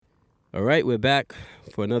All right, we're back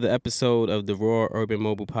for another episode of the Raw Urban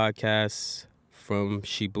Mobile Podcast from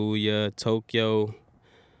Shibuya, Tokyo.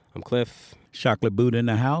 I'm Cliff. Chocolate Buddha in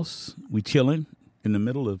the house. We chilling in the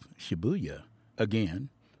middle of Shibuya again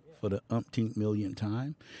for the umpteenth millionth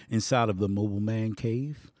time inside of the Mobile Man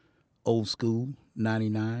Cave, old school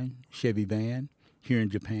 99 Chevy van here in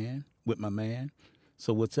Japan with my man.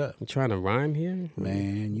 So what's up? You trying to rhyme here?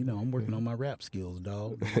 Man, I'm working on my rap skills,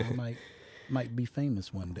 dog. I might be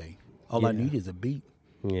famous one day. All I need is a beat.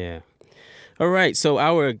 Yeah. All right, so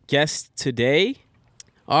our guests today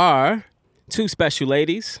are two special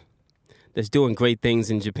ladies that's doing great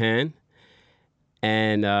things in Japan.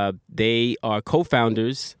 And they are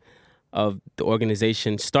co-founders of the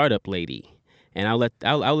organization Startup Lady. And I'll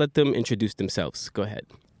let them introduce themselves. Go ahead.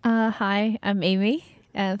 Hi, I'm Amy,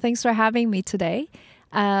 and thanks for having me today.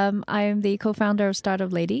 I'm the co-founder of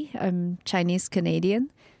Startup Lady. I'm Chinese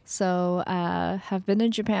Canadian, so have been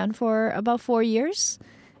in Japan for about 4 years,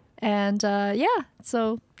 and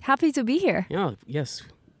so happy to be here. Yeah, yes,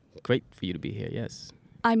 great for you to be here. Yes.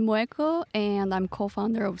 I'm Moeko, and I'm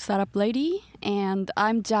co-founder of Startup Lady, and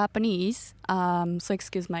I'm Japanese, so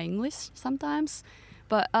excuse my English sometimes.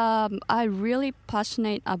 But I'm really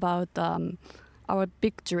passionate about our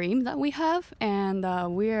big dream that we have, and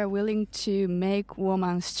we are willing to make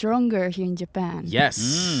women stronger here in Japan.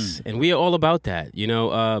 Yes, and we are all about that.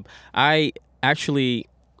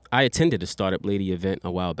 I attended a Startup Lady event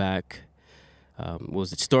a while back.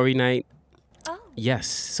 Was it Story Night? Oh. Yes.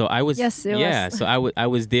 So I was. Yes, it was. So I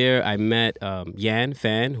was there. I met Yan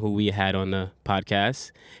Fan, who we had on the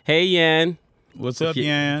podcast. Hey, Yan. What's up,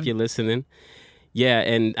 Yan? If you're listening. Yeah,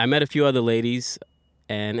 and I met a few other ladies,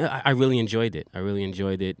 and I really enjoyed it.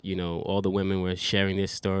 All the women were sharing their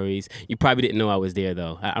stories. You probably didn't know I was there,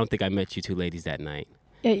 though. I don't think I met you two ladies that night.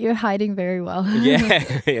 Yeah, you're hiding very well. Yeah.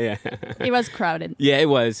 Yeah. It was crowded. Yeah, it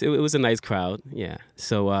was. It was a nice crowd. Yeah.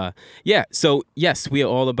 So, So, yes, we are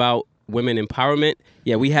all about women empowerment.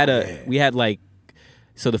 Yeah, we had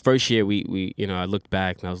So the first year we I looked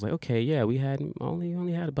back and I was like, okay, yeah, we had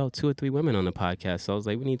only had about 2 or 3 women on the podcast. So I was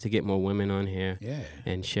like, we need to get more women on here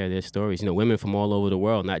and share their stories. Women from all over the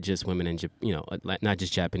world, not just women not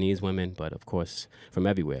just Japanese women, but of course from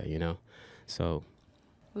everywhere, So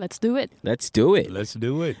Let's do it. let's do it. Let's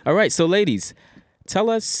do it. All right, so ladies, tell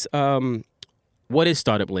us what is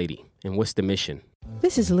Startup Lady and what's the mission?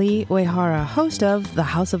 This is Lee Uehara, host of The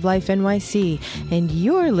House of Life NYC, and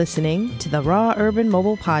you're listening to the Raw Urban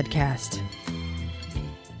Mobile Podcast.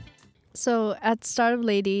 So at Startup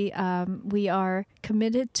Lady, we are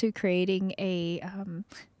committed to creating a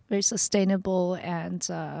very sustainable and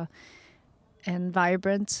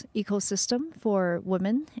vibrant ecosystem for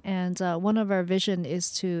women. And one of our vision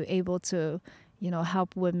is to able to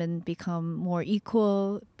help women become more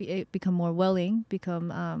equal, become more willing,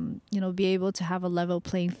 be able to have a level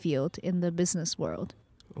playing field in the business world.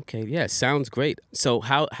 Okay, yeah, sounds great. So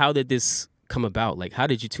how did this come about? Like, how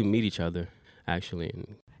did you two meet each other, actually?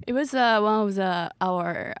 It was one of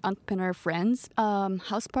our entrepreneur friends'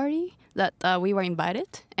 house party that we were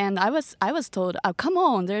invited, and I was told, "Oh, come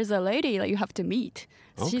on, there's a lady that you have to meet.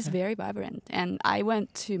 She's Okay. very vibrant." And I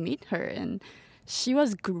went to meet her, and she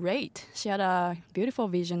was great. She had a beautiful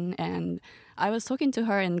vision, and I was talking to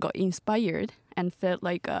her and got inspired and felt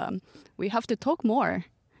like we have to talk more.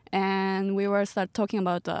 And we were start talking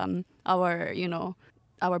about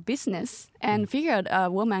our business and figured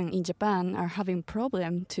women in Japan are having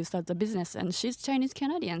problem to start a business, and she's Chinese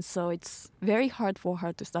Canadian, so it's very hard for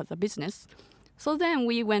her to start a business. So then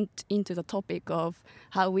we went into the topic of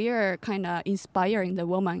how we are kind of inspiring the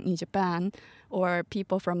women in Japan or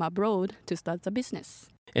people from abroad to start a business.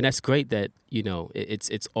 And that's great that,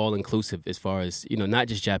 it's all inclusive as far as, not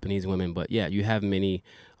just Japanese women, but yeah, you have many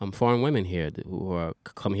foreign women here who are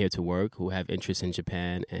come here to work, who have interest in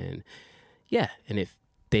Japan. And yeah, and if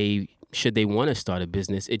they want to start a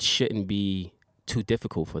business, it shouldn't be too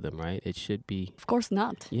difficult for them, right? It should be. Of course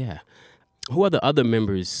not. Yeah. Who are the other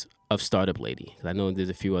members of Startup Lady? 'Cause I know there's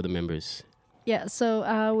a few other members. Yeah,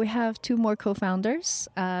 so we have 2 more co-founders.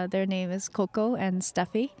 Their name is Coco and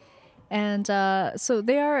Steffi. And so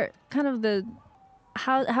they are kind of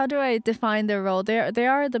how do I define their role? They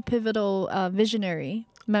are the pivotal visionary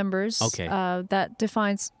members that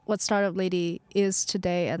defines what Startup Lady is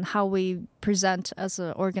today and how we present as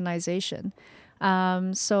an organization.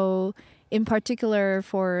 So in particular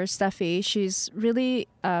for Steffi, she's really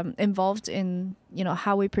involved in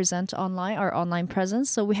how we present online, our online presence.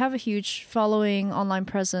 So we have a huge following, online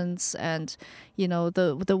presence, and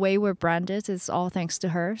the way we're branded is all thanks to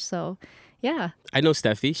her. So yeah. I know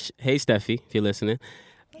Steffi. Hey, Steffi, if you're listening.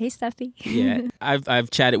 Hey, Steffi. Yeah, I've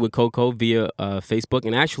chatted with Coco via Facebook,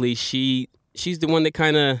 and actually she's the one that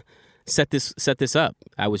kind of set this up.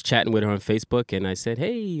 I was chatting with her on Facebook, and I said,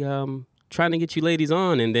 "Hey, trying to get you ladies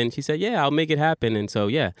on," and then she said, "Yeah, I'll make it happen." And so,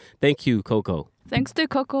 yeah, thank you, Coco. Thanks to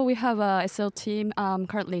Coco, we have a SL team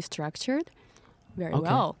currently structured very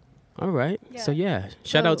well. All right. Yeah. So yeah,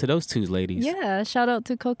 shout out to those two ladies. Yeah, shout out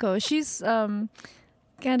to Coco. She's kind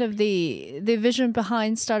of the vision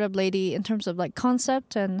behind Startup Lady in terms of like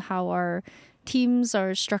concept and how our teams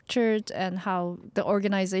are structured and how the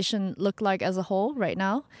organization look like as a whole right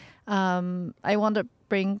now. I want to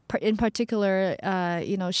bring in particular,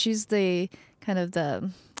 she's the kind of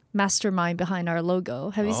the mastermind behind our logo.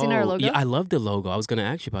 Have you seen our logo? Yeah, I love the logo. I was going to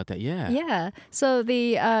ask you about that. Yeah. Yeah. So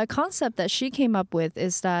the concept that she came up with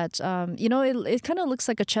is that, it kind of looks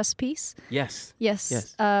like a chess piece. Yes.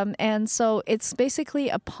 Yes. And so it's basically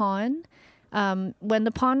a pawn. When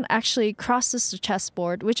the pawn actually crosses the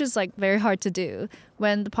chessboard, which is like very hard to do,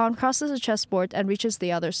 when the pawn crosses the chessboard and reaches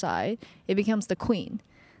the other side, it becomes the queen.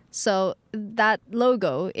 So that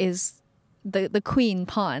logo is the queen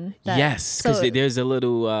pawn. Yes, because there's a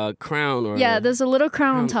little crown. There's a little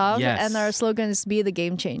crown on top, yes. and our slogan is "Be the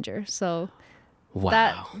game changer." So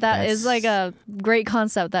wow, that is like a great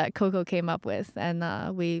concept that Coco came up with, and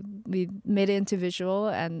we made it into visual.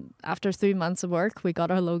 And after 3 months of work, we got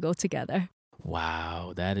our logo together.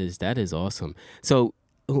 Wow, that is awesome. So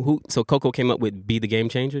Coco came up with "Be the Game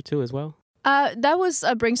Changer" too, as well. That was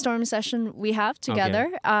a brainstorming session we have together,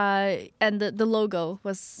 and the logo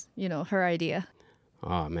was, her idea.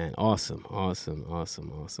 Oh man, awesome.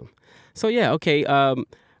 So yeah, okay.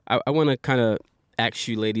 I want to kind of ask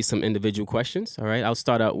you ladies some individual questions. All right, I'll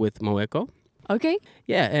start out with Moeko. Okay.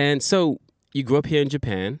 Yeah, and so you grew up here in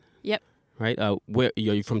Japan. Yep. Right. Where are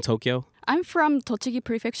you from? Tokyo. I'm from Tochigi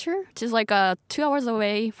Prefecture, which is like 2 hours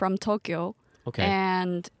away from Tokyo. Okay.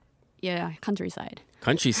 And yeah, countryside.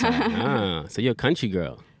 Countryside. So you're a country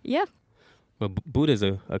girl. Yeah. Well, Buddha's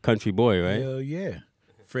a country boy, right? Hell yeah.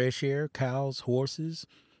 Fresh air, cows, horses.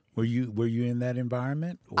 Were you in that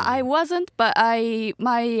environment? Or? I wasn't, but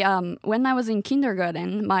when I was in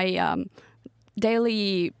kindergarten, my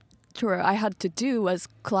daily tour I had to do was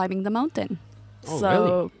climbing the mountain. Oh, so,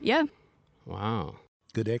 really? Yeah. Wow.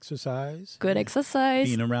 Good exercise. Good exercise.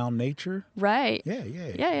 Being around nature. Right.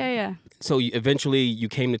 Yeah. So eventually you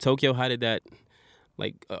came to Tokyo. How did that,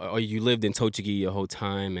 or you lived in Tochigi your whole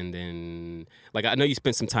time, and then, I know you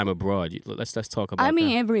spent some time abroad. Let's talk about that.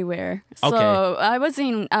 Everywhere. Okay. So I was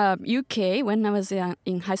in UK when I was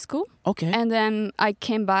in high school. Okay. And then I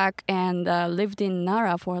came back and lived in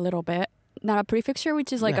Nara for a little bit. Nara Prefecture,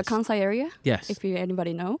 which is like a Kansai area. Yes. If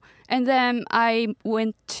anybody know. And then I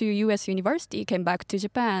went to US University, came back to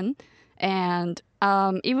Japan, and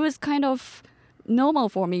it was kind of normal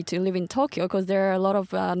for me to live in Tokyo because there are a lot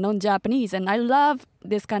of non-Japanese, and I love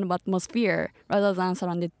this kind of atmosphere rather than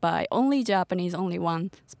surrounded by only Japanese, only one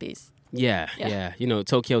space. Yeah.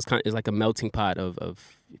 Tokyo is like a melting pot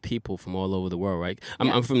of people from all over the world, right?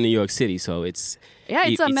 I'm from New York City, so it's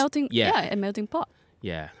a melting pot.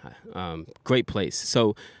 Yeah, great place.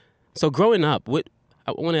 So growing up,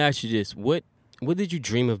 I want to ask you this: what did you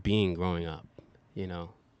dream of being growing up?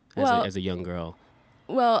 As a young girl.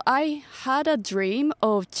 Well, I had a dream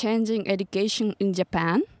of changing education in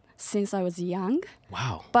Japan since I was young.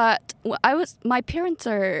 Wow. But my parents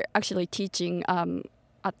are actually teaching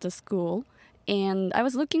at the school, and I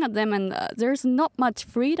was looking at them, and there's not much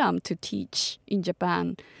freedom to teach in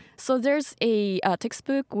Japan. So there's a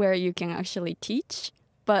textbook where you can actually teach,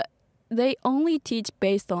 but they only teach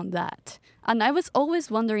based on that. And I was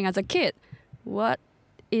always wondering as a kid, what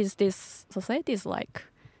is this society is like?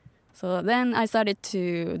 So then I started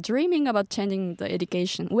to dreaming about changing the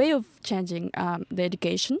education, way of changing the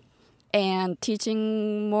education and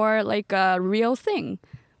teaching more like a real thing.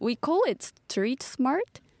 We call it street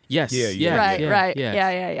smart. Yes. Yeah. Right. Yes.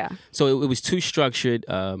 Yeah. So it was too structured.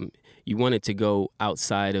 You wanted to go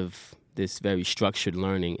outside of this very structured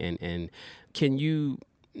learning, and can you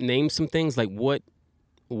name some things like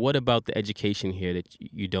what about the education here that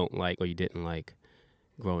you don't like or you didn't like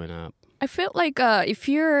growing up? I feel like if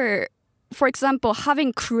you're, for example,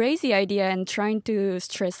 having crazy idea and trying to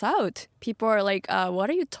stress out, people are like, what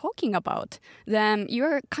are you talking about? Then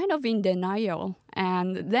you're kind of in denial.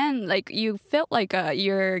 And then you felt like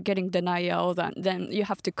you're getting denial, then you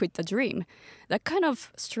have to quit the dream. That kind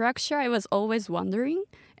of structure I was always wondering.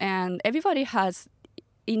 And everybody has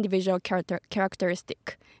individual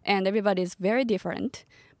characteristic. And everybody is very different.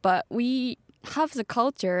 But we have the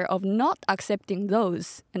culture of not accepting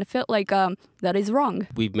those, and I felt like that is wrong.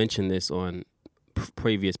 We've mentioned this on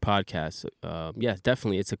previous podcasts. Yes,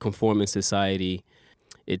 definitely, it's a conformist society.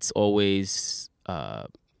 it's always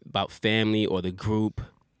about family or the group,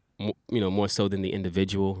 more so than the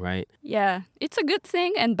individual, right? Yeah, it's a good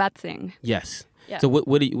thing and bad thing. Yes. Yeah. So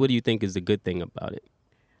what do you think is the good thing about it?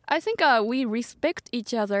 I think we respect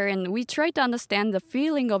each other and we try to understand the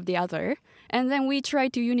feeling of the other, and then we try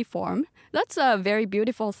to uniform. That's a very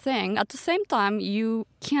beautiful thing. At the same time, you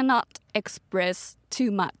cannot express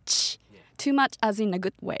too much. Too much as in a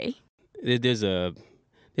good way. There's a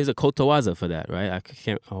kotowaza for that, right? I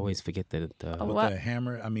can't always forget that. What? The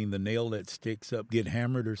hammer, the nail that sticks up, get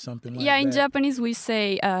hammered or something like Yeah, that? in Japanese we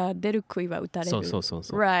say derukui wa utareru. So.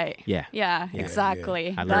 Right. Yeah. Yeah,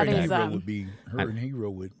 exactly. I That learned is Her and Hero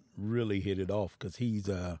would really hit it off because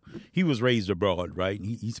he was raised abroad, right?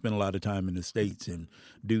 He spent a lot of time in the States, and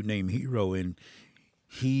dude named Hero, and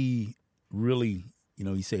he really,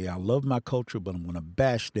 he say, I love my culture, but I'm going to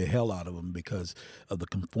bash the hell out of them because of the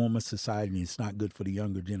conformist society, and it's not good for the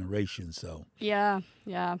younger generation. So yeah.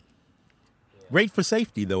 great for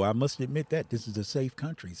safety, though. I must admit that this is a safe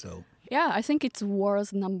country. So Yeah, I think it's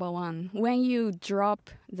world's number one. When you drop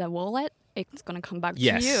the wallet, it's gonna come back to you.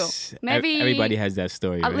 Yes. Maybe Everybody has that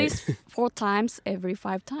story, at right? least 4 times every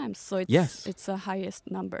 5 times. So it's the highest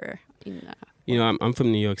number in. I'm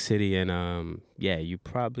from New York City, and you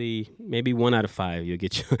probably maybe 1 out of 5 you'll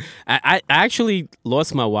get your. I actually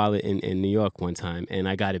lost my wallet in New York one time, and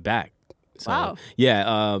I got it back. So, Wow.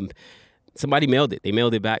 Yeah. Somebody mailed it. They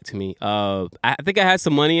mailed it back to me. I think I had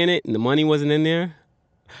some money in it, and the money wasn't in there,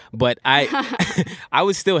 but I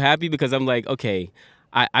was still happy because I'm like, okay,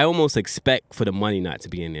 I almost expect for the money not to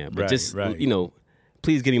be in there, but right.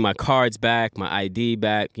 Please give me my cards back, my ID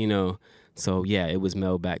back, So yeah, it was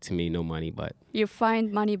mailed back to me, no money, but You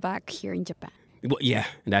find money back here in Japan. well, yeah,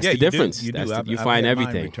 that's yeah, the difference. You do. You I've find had mine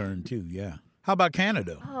everything. returned too. Yeah. How about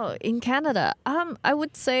Canada? Oh, in Canada, I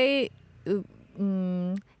would say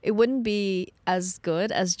it wouldn't be as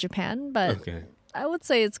good as Japan, but Okay. I would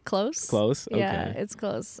say it's close. Close? Yeah, Okay. it's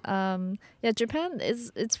close. Japan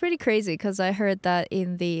it's pretty crazy because I heard that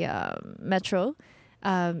in the metro,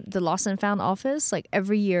 the lost and found office, like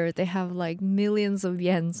every year they have like millions of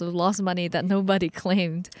yens of lost money that nobody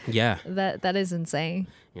claimed. Yeah, That is insane.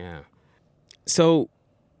 yeah. So,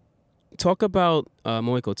 talk about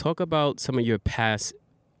Moeko. Talk about some of your past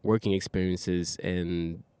working experiences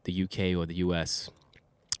in the UK or the US.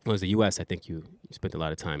 Well, it was the US. I think you spent a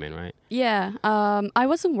lot of time in, right? Yeah, I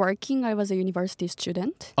wasn't working. I was a university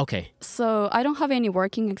student. Okay. So I don't have any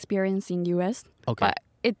working experience in US. Okay. But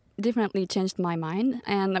it definitely changed my mind.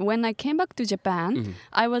 And when I came back to Japan,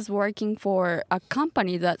 I was working for a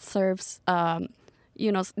company that serves,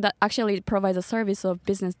 that actually provides a service of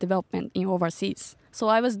business development in overseas. So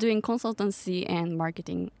I was doing consultancy and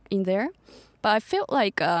marketing in there. But I felt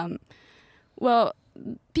like,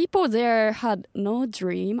 people there had no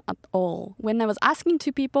dream at all. When I was asking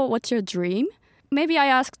to people, what's your dream? Maybe I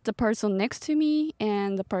asked the person next to me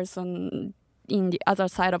and the person in the other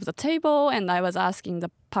side of the table, and I was asking the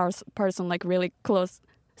person like really close,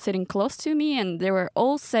 sitting close to me, and they were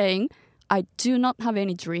all saying, I do not have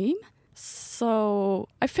any dream. So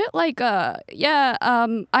I felt like,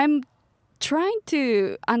 I'm trying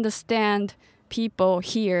to understand people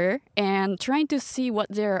here and trying to see what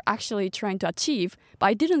they're actually trying to achieve, but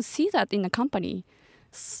I didn't see that in the company.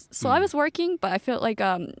 So I was working, but I felt like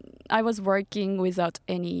I was working without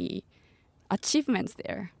any achievements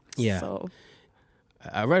there. Yeah. So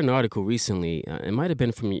I read an article recently, it might have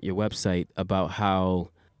been from your website, about how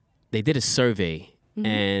they did a survey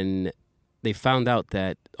and they found out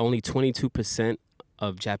that only 22%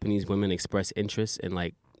 of Japanese women express interest in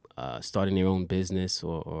starting their own business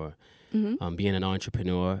or being an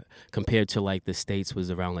entrepreneur, compared to like the States was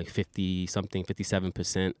around like 50-something,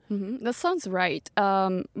 57%. That sounds right.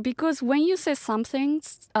 Because when you say something,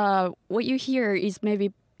 what you hear is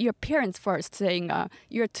maybe your parents first saying,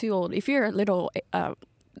 you're too old. If you're a little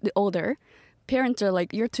older, parents are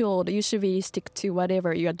like, you're too old. You should stick to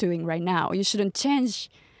whatever you're doing right now. You shouldn't change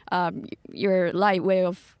your light way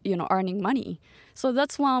of earning money. So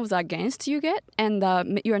that's one of the against you get, and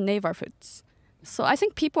your neighborhoods. So I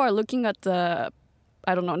think people are looking at the,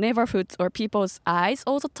 neighborhoods or people's eyes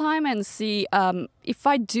all the time and see, if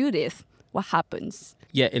I do this, what happens?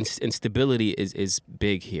 Yeah, and stability is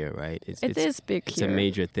big here, right? It's is big it's here. It's a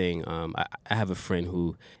major thing. I have a friend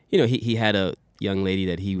who, he had a young lady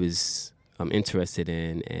that he was interested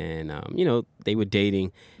in, and they were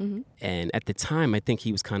dating, and at the time I think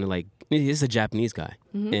he was kind of like, he's a Japanese guy,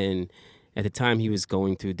 and at the time he was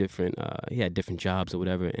going through he had different jobs or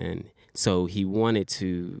whatever, and so he wanted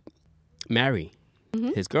to marry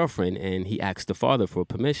his girlfriend, and he asked the father for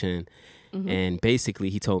permission, And basically,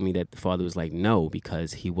 he told me that the father was like, no,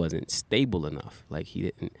 because he wasn't stable enough. Like he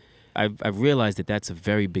didn't. I've realized that that's a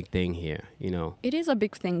very big thing here. It is a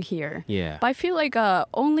big thing here. Yeah. But I feel like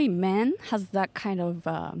only men has that kind of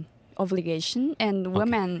obligation, and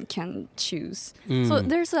women can choose. So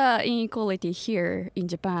there's a inequality here in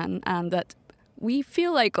Japan, and that we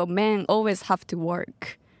feel like men always have to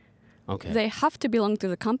work. Okay. They have to belong to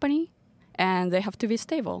the company, and they have to be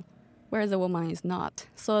stable, whereas a woman is not.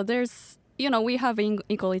 So there's, we have an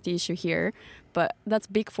inequality issue here, but that's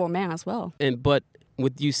big for men as well. But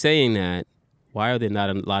with you saying that, why are there not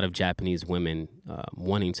a lot of Japanese women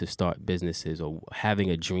wanting to start businesses or having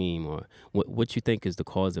a dream, or what you think is the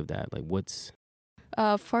cause of that? Like, what's...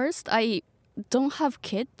 First, I don't have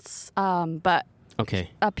kids, but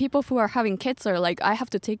Okay. People who are having kids are like, I have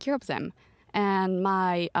to take care of them. And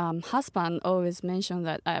my husband always mentioned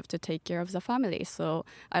that I have to take care of the family, so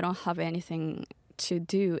I don't have anything to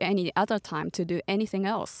do any other time to do anything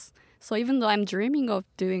else. So even though I'm dreaming of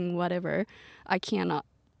doing whatever, I cannot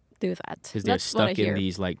do that. Because they're stuck in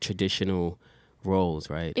these like traditional roles,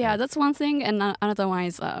 right? Yeah, that's one thing. And another one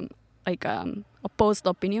is opposed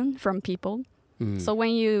opinion from people. So when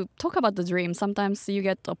you talk about the dream, sometimes you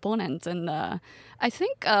get opponents. And I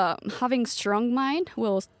think having strong mind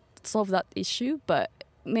will solve that issue, but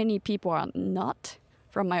many people are not,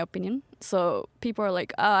 from my opinion. So people are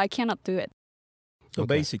like, I cannot do it. So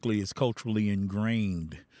basically, it's culturally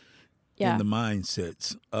ingrained in the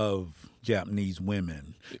mindsets of Japanese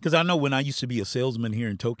women. Because I know when I used to be a salesman here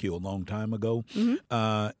in Tokyo a long time ago,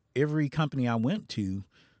 every company I went to,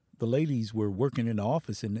 the ladies were working in the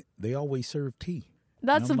office and they always served tea.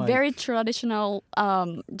 That's a very traditional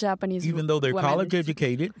Japanese even though they're college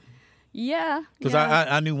educated. Yeah. Because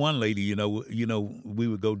I knew one lady, we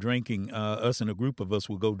would go drinking, us and a group of us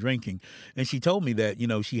would go drinking. And she told me that,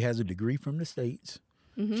 she has a degree from the States.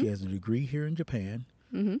 She has a degree here in Japan.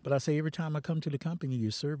 But I say, every time I come to the company,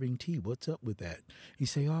 you're serving tea. What's up with that? You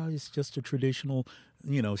say, it's just a traditional,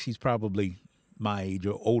 she's probably my age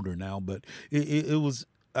or older now. But it was,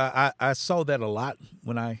 I saw that a lot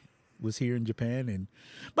when I was here in Japan.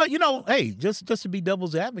 But hey, just to be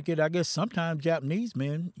devil's advocate, I guess sometimes Japanese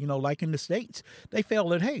men, like in the States, they feel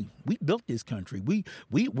that, hey, we built this country.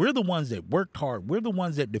 We're the ones that worked hard. We're the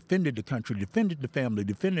ones that defended the country, defended the family,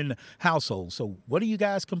 defended the household. So what are you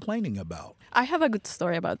guys complaining about? I have a good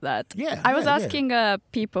story about that. Yeah. I was asking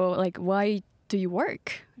people, like, why do you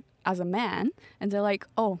work as a man? And they're like,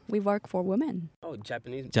 we work for women. Oh,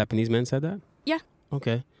 Japanese men said that? Yeah.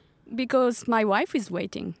 Okay. Because my wife is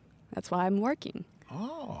waiting. That's why I'm working.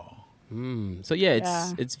 Oh. So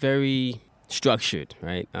it's very structured,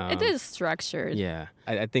 right? It is structured. Yeah.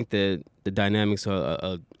 I think the dynamics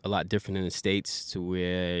are a lot different in the States, to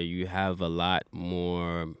where you have a lot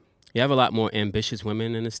more ambitious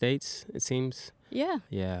women in the States, it seems. Yeah.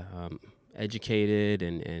 Yeah. Educated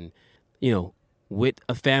and with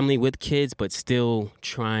a family, with kids, but still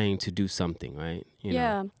trying to do something, right?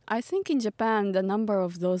 Yeah. I think in Japan, the number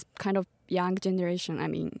of those kind of young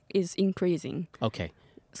generation, is increasing. Okay.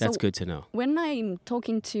 That's good to know. When I'm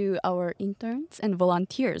talking to our interns and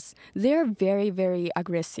volunteers, they're very, very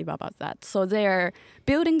aggressive about that. So they're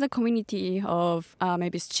building the community of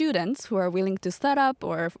maybe students who are willing to start up,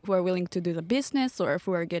 or who are willing to do the business, or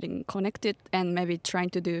who are getting connected and maybe trying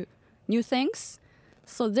to do new things.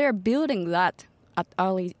 So they're building that at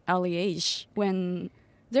early age when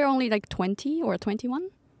they're only like 20 or 21.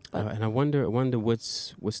 And I wonder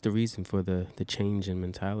what's the reason for the change in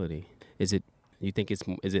mentality? Is it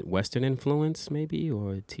Western influence maybe,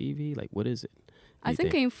 or TV? Like, what is it? I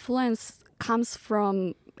think influence comes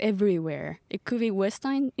from everywhere. It could be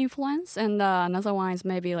Western influence, and another one is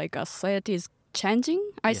maybe like society is changing.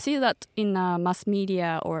 I see that in mass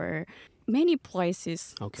media or many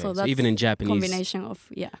places. Okay, so so even in Japanese combination of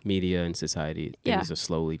media and society, things are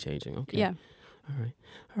slowly changing. Okay. Yeah.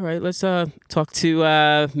 All right. Let's talk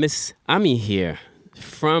to Miss Ami here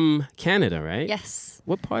from Canada, right? Yes.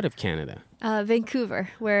 What part of Canada? Vancouver,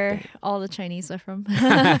 where all the Chinese are from.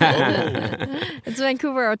 It's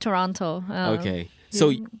Vancouver or Toronto. Okay.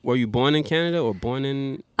 So were you born in Canada or born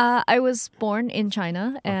in... I was born in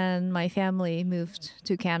China, and my family moved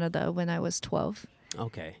to Canada when I was 12.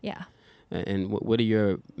 Okay. Yeah. And what are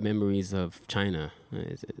your memories of China?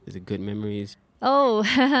 Is it good memories? Oh,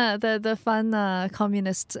 the fun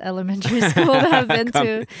communist elementary school that I've been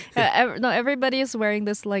to. Everybody is wearing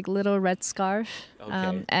this like little red scarf,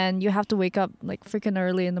 and you have to wake up like freaking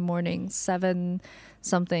early in the morning, 7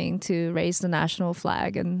 something, to raise the national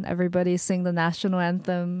flag, and everybody sing the national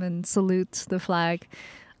anthem and salute the flag.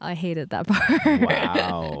 I hated that part.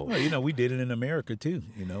 Wow. Well, we did it in America too.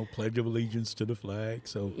 Pledge of allegiance to the flag.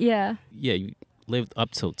 So Yeah. Yeah, you lived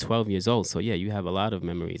up till 12 years old. So yeah, you have a lot of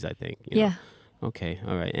memories, I think. you know. Yeah. Okay,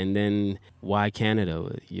 all right. And then why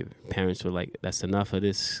Canada? Your parents were like, that's enough of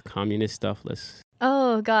this communist stuff. Let's...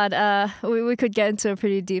 Oh God, we could get into a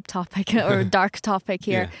pretty deep topic or dark topic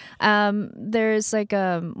here. There's like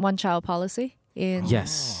a one-child policy in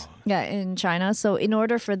Yes. in China. So in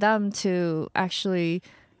order for them to actually,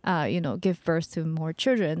 give birth to more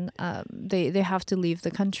children, they have to leave the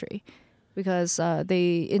country, because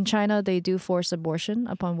in China they do force abortion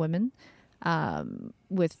upon women.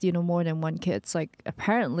 With more than one kid. It's like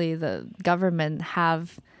apparently the government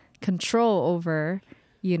have control over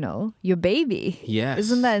your baby. Yes.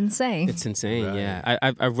 Isn't that insane? It's insane, Right. yeah.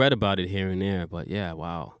 I've read about it here and there, but yeah,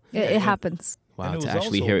 wow. It happens. Wow, And it to was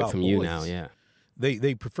actually also hear it about from you boys. now, yeah.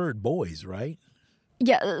 they preferred boys, right?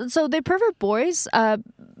 Yeah, so they prefer boys,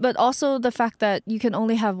 but also the fact that you can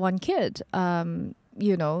only have one kid.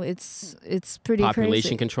 It's pretty Population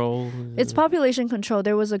crazy. control? It's population control.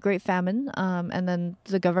 There was a great famine, and then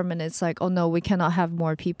the government is like, oh no, we cannot have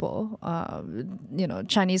more people.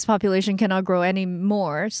 Chinese population cannot grow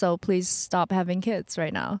anymore, so please stop having kids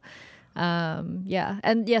right now.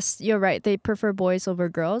 And yes, you're right. They prefer boys over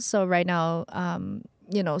girls. So right now,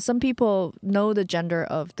 some people know the gender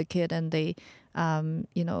of the kid and they,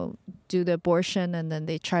 do the abortion and then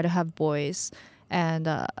they try to have boys. And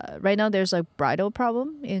right now there's a bridal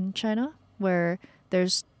problem in China where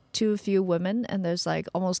there's too few women and there's like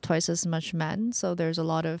almost twice as much men. So there's a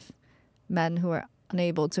lot of men who are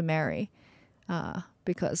unable to marry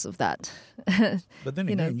because of that. But then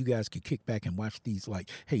again, you guys could kick back and watch these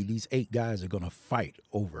hey, these 8 guys are going to fight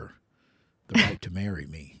over the right to marry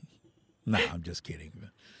me. No, I'm just kidding.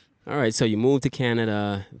 All right, so you moved to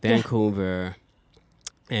Canada, Vancouver,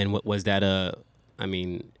 and what was that?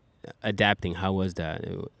 Adapting. How was that?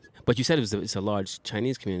 But you said it's a large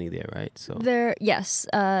Chinese community there, right? So There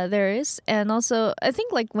is. And also, I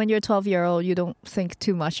think like when you're 12-year-old, you don't think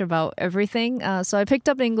too much about everything. So I picked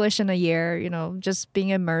up English in a year, just being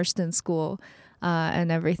immersed in school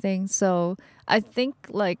and everything. So I think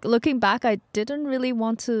like looking back, I didn't really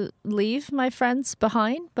want to leave my friends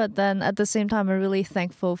behind. But then at the same time, I'm really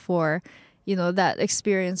thankful for that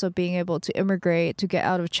experience of being able to immigrate, to get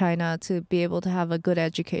out of China, to be able to have a good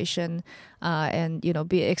education, and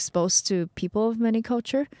be exposed to people of many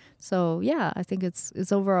culture. So yeah, I think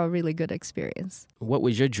it's overall a really good experience. what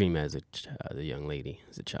was your dream as a young lady,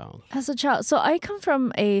 as a child? As a child, so I come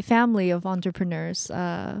from a family of entrepreneurs.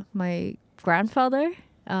 My grandfather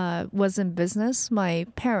was in business. My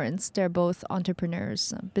parents, they're both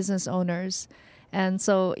entrepreneurs, business owners. And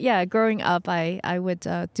so, yeah, growing up, I would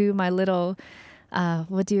do my little,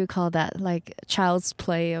 what do you call that? Like child's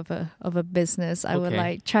play of a business. I would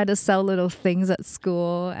like try to sell little things at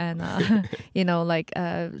school and,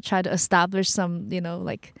 try to establish some,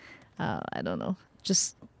 I don't know,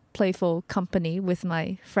 just playful company with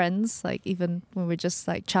my friends, like even when we're just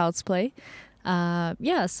like child's play.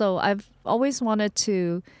 So I've always wanted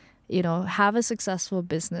to have a successful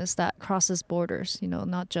business that crosses borders,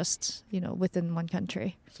 not just, within one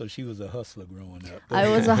country. So she was a hustler growing up. I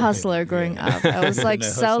was a hustler growing up. I was like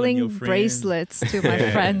selling bracelets to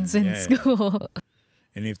my friends in school.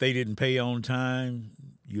 And if they didn't pay on time,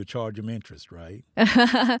 you charge them interest, right?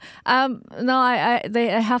 No, I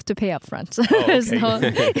have to pay up front.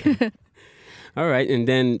 Okay. All right, and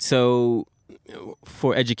then so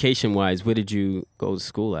for education-wise, where did you go to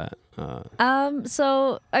school at?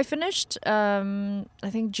 So I finished, I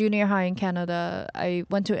think junior high in Canada. I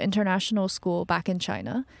went to international school back in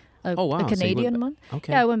China, a Canadian one.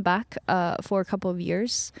 Okay. Yeah, I went back for a couple of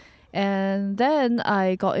years. And then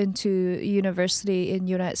I got into university in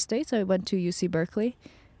United States. I went to UC Berkeley.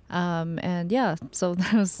 So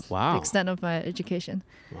that was the extent of my education.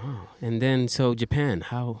 Wow. And then, so Japan,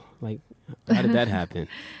 how did that happen?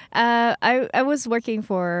 I was working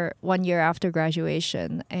for 1 year after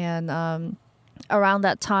graduation, and around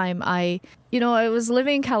that time, I was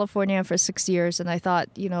living in California for 6 years, and I thought,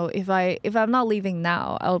 if I'm not leaving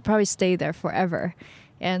now, I'll probably stay there forever.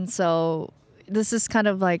 And so this is kind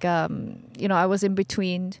of like, I was in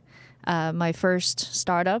between my first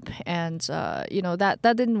startup, and that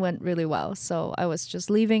didn't went really well. So I was just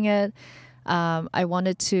leaving it. I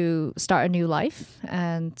wanted to start a new life,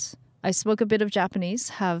 and I spoke a bit of Japanese,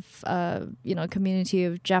 have a community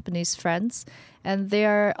of Japanese friends, and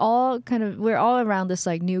we're all around this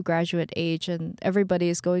like new graduate age, and everybody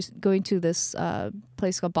is going to this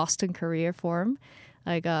place called Boston Career Forum,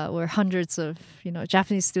 like where hundreds of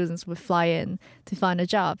Japanese students would fly in to find a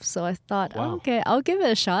job. So I thought, Wow. okay, I'll give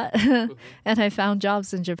it a shot, and I found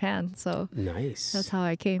jobs in Japan. So Nice. that's how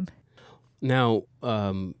I came. Now,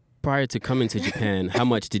 prior to coming to Japan, how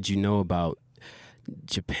much did you know about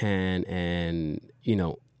Japan and,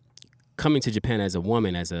 coming to Japan as a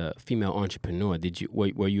woman, as a female entrepreneur?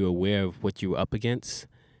 Were you aware of what you were up against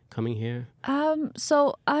coming here?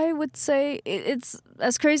 So I would say it's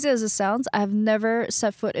as crazy as it sounds. I've never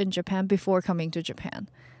set foot in Japan before coming to Japan.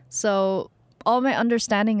 So all my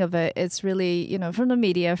understanding of it, it's really, from the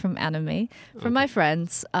media, from anime, from my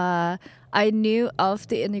friends. I knew of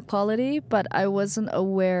the inequality, but I wasn't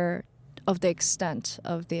aware of the extent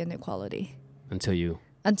of the inequality.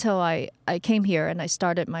 Until I came here and I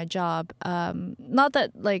started my job. Not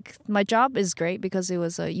that my job is great because it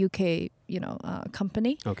was a UK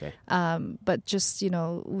company. Okay. But just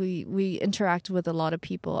we interact with a lot of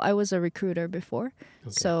people. I was a recruiter before,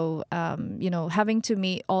 so having to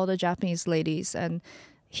meet all the Japanese ladies and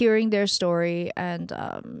hearing their story, and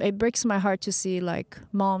it breaks my heart to see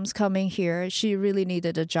moms coming here. She really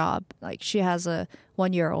needed a job. She has a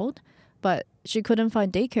 1-year-old, but she couldn't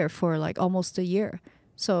find daycare for almost a year.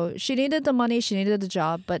 So she needed the money, she needed the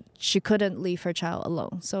job, but she couldn't leave her child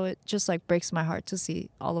alone. So it just breaks my heart to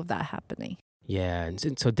see all of that happening. Yeah, and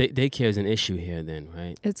so daycare is an issue here then,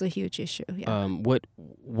 right? It's a huge issue, yeah.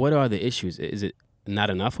 What are the issues? Is it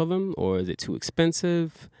not enough of them, or is it too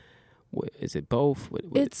expensive? Is it both?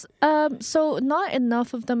 It's so not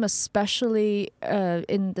enough of them, especially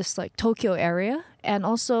in this Tokyo area, and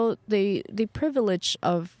also the privilege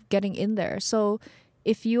of getting in there. So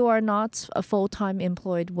if you are not a full-time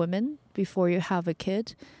employed woman before you have a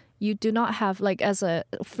kid, you do not have as a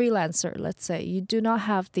freelancer, let's say, you do not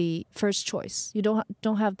have the first choice. You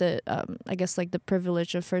don't have the the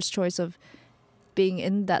privilege of first choice of being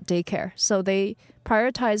in that daycare. So they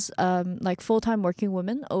prioritize full-time working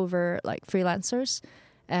women over freelancers,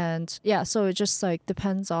 and so it just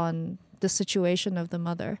depends on the situation of the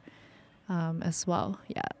mother as well.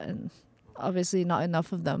 Yeah, and obviously not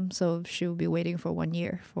enough of them, so she will be waiting for 1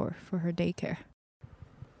 year for her daycare.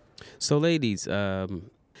 So ladies,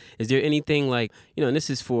 is there anything and this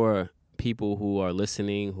is for people who are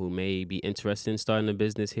listening who may be interested in starting a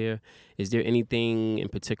business here, is there anything in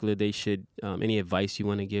particular they should, any advice you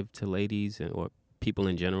want to give to ladies or people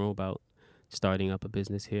in general about starting up a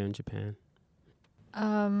business here in Japan?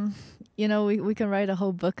 We can write a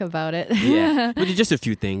whole book about it. Yeah, but just a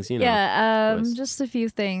few things, Yeah, just a few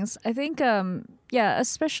things. I think,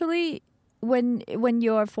 especially when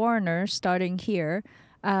you're a foreigner starting here,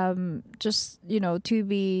 just to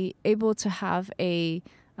be able to have a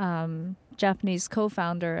Japanese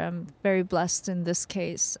co-founder. I'm very blessed in this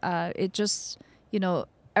case. It just,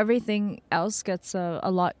 everything else gets a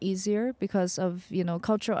lot easier because of,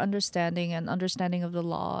 cultural understanding and understanding of the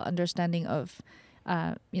law, understanding of,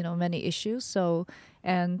 many issues. So,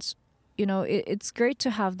 and, it's great to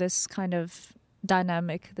have this kind of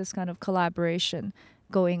dynamic, this kind of collaboration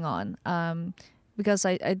going on. Because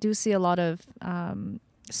I do see a lot of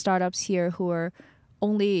startups here who are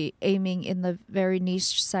only aiming in the very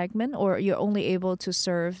niche segment, or you're only able to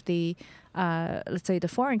serve the, let's say, the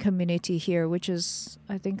foreign community here, which is,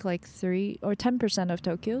 I think, 3 or 10% of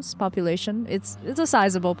Tokyo's population. It's a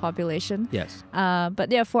sizable population. Yes.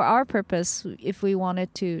 But yeah, for our purpose, if we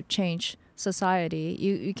wanted to change society,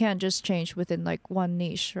 you can't just change within one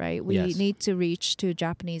niche, right? We need to reach to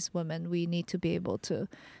Japanese women. We need to be able to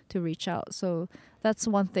reach out. So that's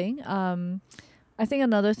one thing. I think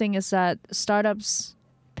another thing is that startups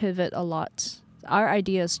pivot a lot. Our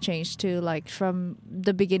ideas change too, from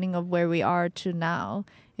the beginning of where we are to now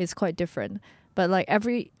is quite different. But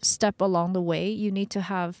every step along the way, you need to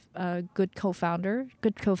have a good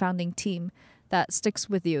co-founding team that sticks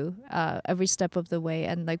with you every step of the way,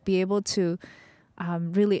 and be able to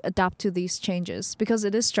really adapt to these changes, because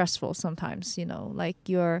it is stressful sometimes,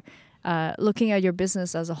 you're looking at your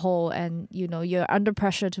business as a whole, and you're under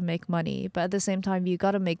pressure to make money, but at the same time you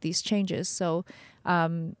got to make these changes. So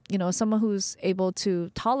someone who's able to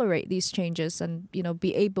tolerate these changes and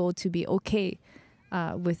be able to be okay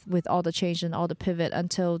with all the change and all the pivot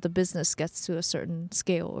until the business gets to a certain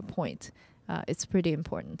scale or point, it's pretty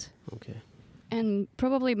important. Okay. And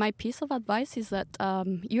probably my piece of advice is that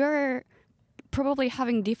you're probably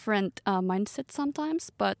having different mindsets sometimes,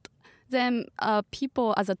 but then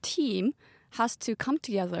people as a team has to come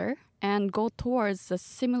together and go towards a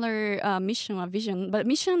similar mission or vision. But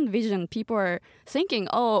vision, people are thinking,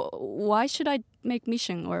 oh, why should I make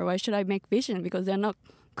mission, or why should I make vision? Because they're not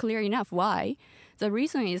clear enough why. The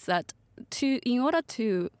reason is that in order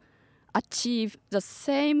to achieve the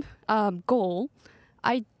same goal,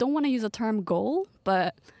 I don't want to use the term goal,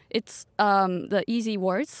 but it's the easy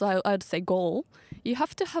words, so I would say goal. You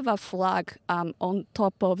have to have a flag on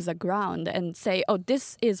top of the ground and say, oh,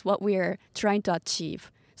 this is what we're trying to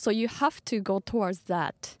achieve. So you have to go towards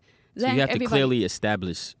that. So you have to clearly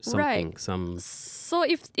establish something, right. So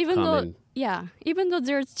even though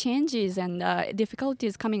there's changes and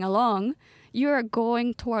difficulties coming along, you're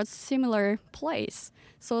going towards similar place,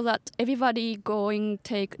 so that everybody going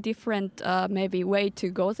take different maybe way to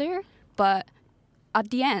go there, but at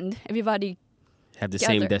the end, everybody have the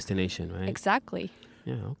same destination, right? Exactly.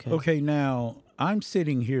 Yeah. Okay. Okay. Now I'm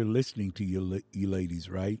sitting here listening to you ladies,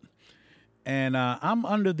 right? And I'm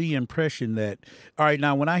under the impression that, all right,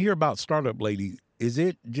 now when I hear about Startup Lady, is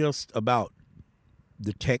it just about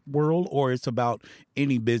the tech world, or it's about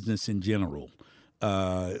any business in general?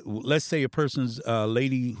 Let's say a person's a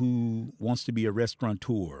lady who wants to be a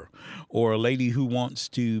restaurateur, or a lady who wants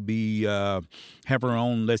to be have her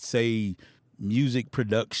own, let's say, music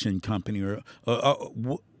production company, or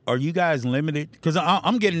are you guys limited? Because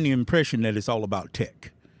I'm getting the impression that it's all about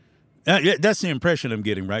tech. That's the impression I'm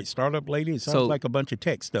getting, right? Startup Lady, it sounds like a bunch of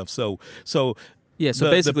tech stuff. So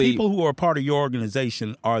basically, the people who are part of your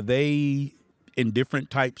organization, are they in different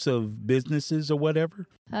types of businesses or whatever?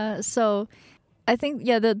 So I think,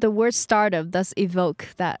 the word startup does evoke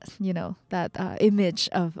that, that image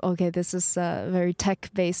of, okay, this is very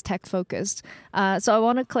tech-based, tech-focused. So I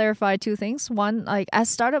want to clarify two things. One, like as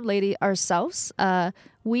Startup Lady ourselves,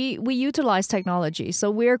 we utilize technology. So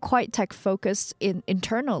we're quite tech-focused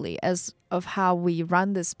internally as of how we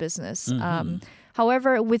run this business. Mm-hmm.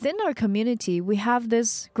 However, within our community, we have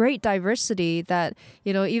this great diversity that,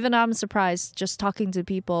 even I'm surprised just talking to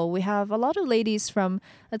people. We have a lot of ladies from,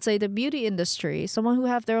 let's say, the beauty industry, someone who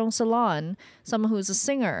have their own salon, someone who's a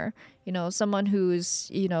singer, someone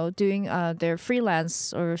who's, doing their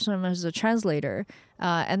freelance, or someone who's a translator.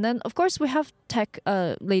 And then, of course, we have tech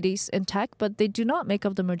ladies in tech, but they do not make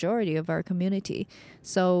up the majority of our community.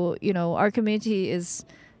 So, our community is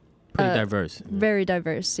pretty diverse. Very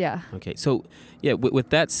diverse, yeah. Okay, so with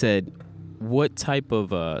that said, what type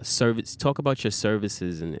of service? Talk about your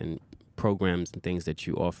services and programs and things that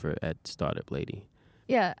you offer at Startup Lady.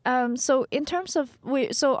 Yeah. So in terms of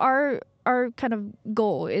our kind of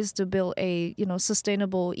goal is to build a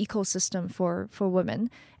sustainable ecosystem for women,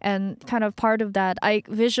 and kind of part of that, I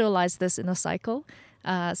visualize this in a cycle.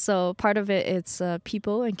 So part of it, it's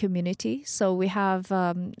people and community. So we have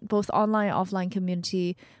both online and offline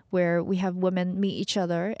community where we have women meet each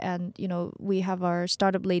other, and we have our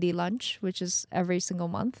Startup Lady lunch, which is every single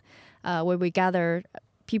month, where we gather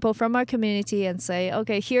people from our community and say,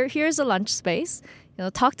 okay, here's a lunch space.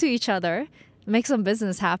 Talk to each other, make some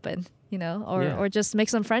business happen. Or just make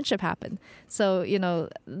some friendship happen. So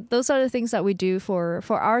those are the things that we do for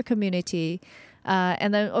our community.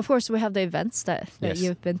 And then, of course, we have the events that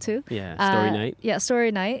you've been to. Yeah, Story Night. Yeah,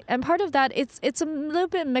 Story Night. And part of that, it's a little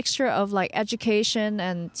bit mixture of like education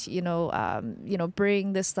and,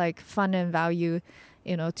 bring this like fun and value,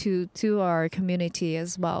 to our community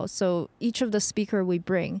as well. So each of the speaker we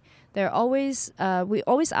bring, we always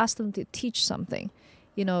ask them to teach something.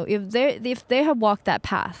 If they have walked that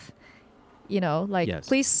path,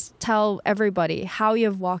 please tell everybody how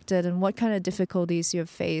you've walked it and what kind of difficulties you've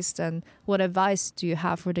faced and what advice do you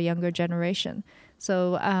have for the younger generation.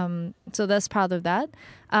 So that's part of that.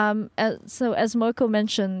 So as Moiko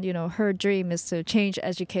mentioned, her dream is to change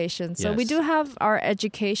education. So we do have our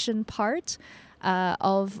education part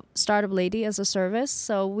of Startup Lady as a service.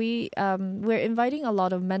 So we're inviting a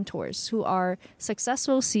lot of mentors who are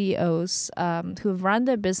successful CEOs who have run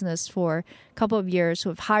their business for a couple of years, who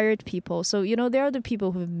have hired people. So, they are the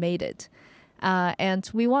people who have made it. And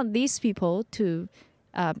we want these people to,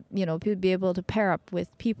 be able to pair up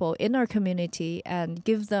with people in our community and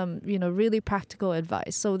give them, really practical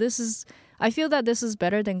advice. So I feel that this is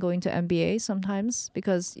better than going to MBA sometimes,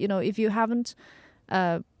 because, if you haven't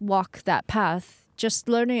walk that path, just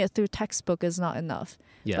learning it through textbook is not enough.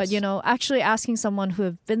 Yes. But actually asking someone who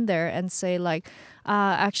have been there and say like,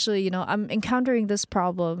 I'm encountering this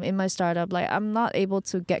problem in my startup, like I'm not able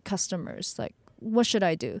to get customers, like what should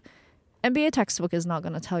I do? MBA textbook is not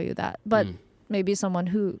going to tell you that, but maybe someone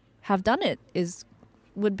who have done it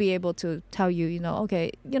would be able to tell you,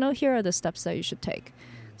 okay, here are the steps that you should take.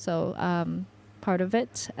 So part of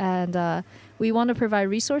it, and we want to provide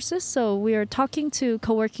resources, so we are talking to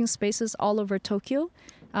co-working spaces all over Tokyo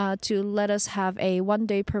to let us have a 1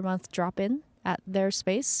 day per month drop-in at their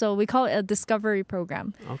space. So we call it a discovery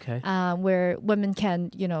program. Okay. Where women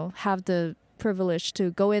can have the privilege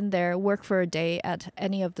to go in there, work for a day at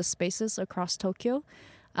any of the spaces across Tokyo.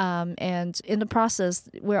 And in the process,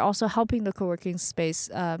 we're also helping the co-working space,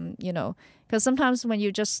 because sometimes when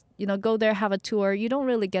you just, go there, have a tour, you don't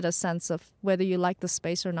really get a sense of whether you like the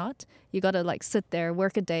space or not. You got to like sit there,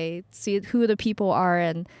 work a day, see who the people are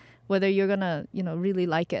and whether you're going to, really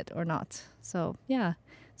like it or not. So, yeah.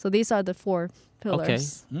 So these are the 4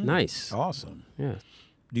 pillars. Okay, nice. Awesome. Yeah.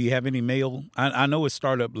 Do you have any male? I know it's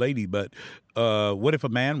Startup Lady, but what if a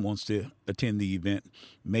man wants to attend the event?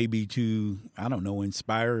 Maybe to, I don't know,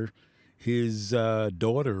 inspire his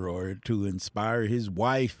daughter or to inspire his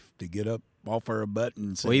wife to get up off her butt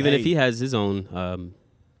and say, Or even if "Hey." he has his own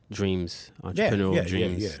dreams, entrepreneurial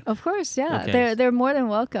dreams. Yeah. Of course, yeah. Okay. They're more than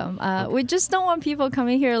welcome. We just don't want people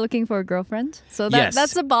coming here looking for a girlfriend. So Yes.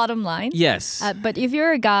 that's the bottom line. Yes. But if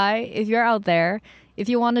you're a guy, if you're out there, if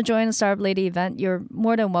you want to join a Startup Lady event, you're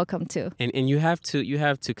more than welcome to. And you have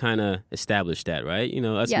to kind of establish that, right?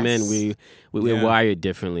 Us Yes. men, we're Yeah. wired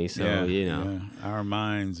differently, so yeah. Our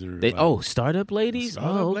minds are. They like, startup ladies.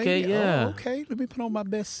 "Startup Oh, okay, lady? yeah. Oh, okay, let me put on my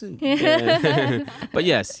best suit. Yeah. But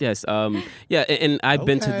yes, yeah. And I've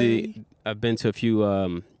been Okay. I've been to a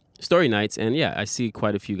few story nights, and yeah, I see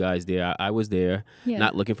quite a few guys there. I was there, Yeah.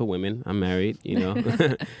 not looking for women. I'm married,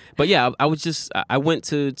 But yeah, I went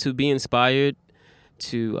to be inspired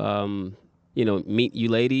to meet you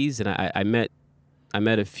ladies, and I met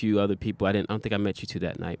a few other people. I don't think I met you two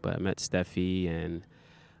that night, but I met Steffi and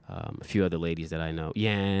a few other ladies that I know,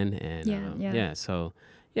 Yan, and Yeah. So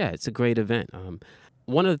yeah, it's a great event.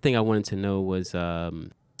 One other thing I wanted to know was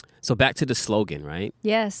so back to the slogan, right?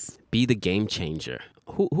 Yes. Be the game changer.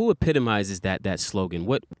 Who epitomizes that slogan?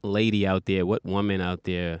 What lady out there, what woman out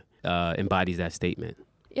there embodies that statement?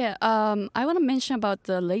 Yeah, I want to mention about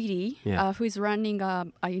the lady Yeah. who is running a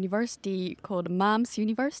university called Mom's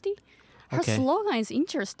University. Her Okay. slogan is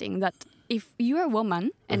interesting that if you're a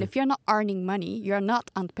woman and if you're not earning money, you're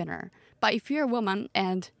not entrepreneur. But if you're a woman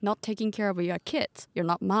and not taking care of your kids, you're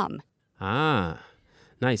not mom. Ah,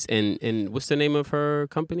 nice. And what's the name of her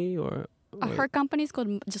company or Her company is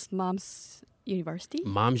called just Mom's University.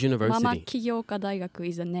 Mom's University? Mama Kigyoka Daigaku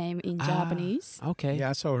is the name in Japanese. Okay.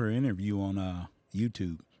 Yeah, I saw her interview on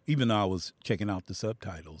YouTube, even though I was checking out the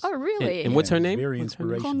subtitles. Oh, really? And what's her name? Very What's her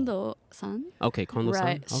name? inspirational. Kondo-san. Okay, Kondo-san.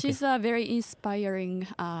 Right. Okay. She's a very inspiring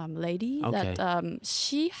lady. Okay. That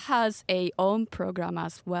she has a own program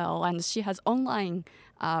as well, and she has online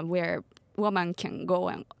where women can go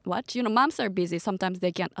and watch. Moms are busy. Sometimes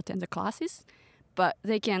they can't attend the classes, but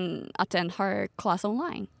they can attend her class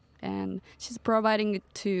online. And she's providing it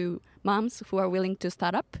to moms who are willing to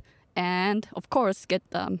start up and, of course, get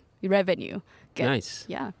revenue. Nice.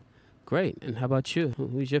 Yeah. Great. And how about you?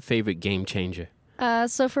 Who's your favorite game changer?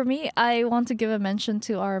 So for me, I want to give a mention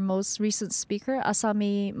to our most recent speaker,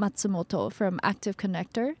 Asami Matsumoto from Active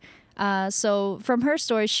Connector. So from her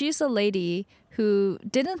story, she's a lady who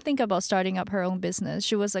didn't think about starting up her own business.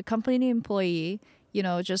 She was a company employee,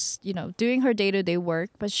 just, doing her day-to-day work.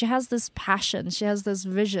 But she has this passion. She has this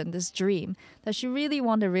vision, this dream that she really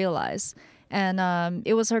wanted to realize. And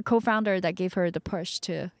it was her co-founder that gave her the push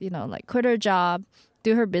to, quit her job,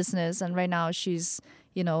 do her business. And right now she's,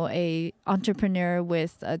 a entrepreneur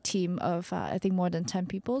with a team of, I think, more than 10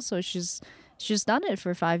 people. So she's done it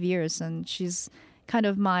for 5 years. And she's kind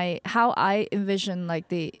of how I envision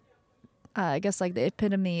the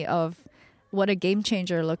epitome of what a game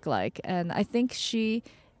changer looked like. And I think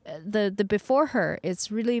the before her,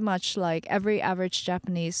 it's really much like every average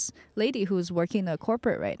Japanese lady who's working in a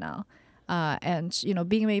corporate right now. And,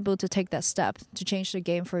 being able to take that step to change the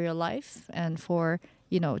game for your life and for,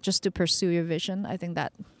 just to pursue your vision. I think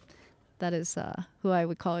that is who I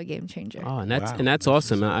would call a game changer. Oh, and Wow. that's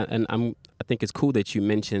awesome. I think it's cool that you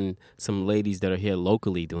mentioned some ladies that are here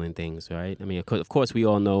locally doing things, right? I mean, of course, we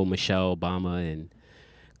all know Michelle Obama and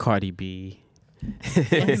Cardi B.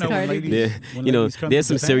 When Cardi ladies- There- when you know, ladies come there's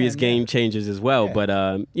to some serious Japan, game changers as well. Yeah. But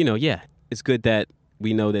it's good that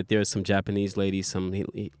we know that there's some Japanese ladies, some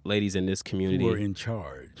ladies in this community who are in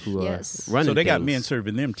charge. who are Yes. running. So they got things. men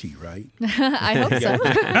serving them tea, right? I hope so.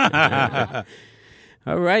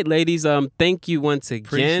 All right, ladies. Thank you once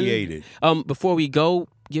again. Appreciate it. Before we go,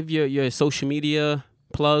 give your social media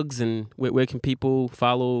plugs and where can people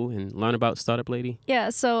follow and learn about Startup Lady? Yeah,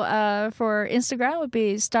 so for Instagram would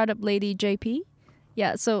be Startup Lady JP.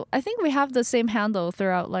 Yeah, so I think we have the same handle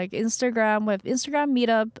throughout, like Instagram, with Instagram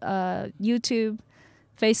Meetup, YouTube,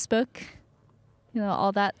 Facebook,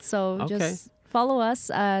 all that. So Okay. just follow us,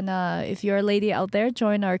 and if you're a lady out there,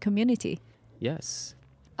 join our community. Yes.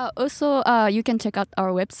 Also, you can check out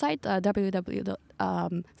our website,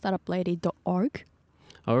 www.startuplady.org.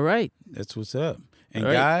 All right. That's what's up. And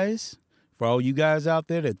All right. guys, for all you guys out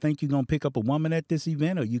there that think you're going to pick up a woman at this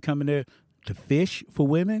event or you coming there to fish for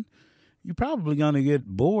women, you're probably going to get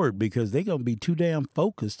bored because they're going to be too damn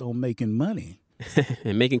focused on making money.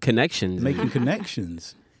 And making connections. Making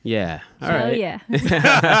connections. Yeah. All Oh right. yeah,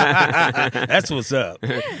 That's what's up.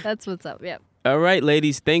 that's what's up. Yep. All right,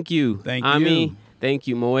 ladies. Thank you. Thank Ami, you. thank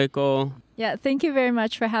you, Moeko. Yeah. Thank you very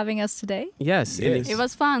much for having us today. Yes. Yes. It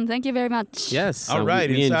was fun. Thank you very much. Yes. All so right,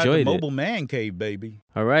 we inside the enjoyed it. Mobile Man Cave, baby.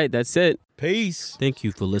 All right. That's it. Peace. Thank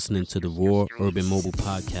you for listening to the Raw Urban Mobile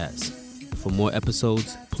Podcast. For more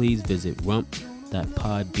episodes, please visit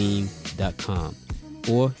rump.podbean.com,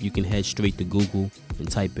 or you can head straight to Google and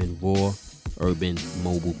type in Raw Urban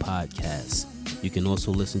Mobile Podcast. You can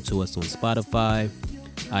also listen to us on Spotify,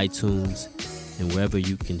 iTunes, and wherever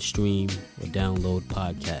you can stream or download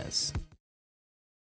podcasts.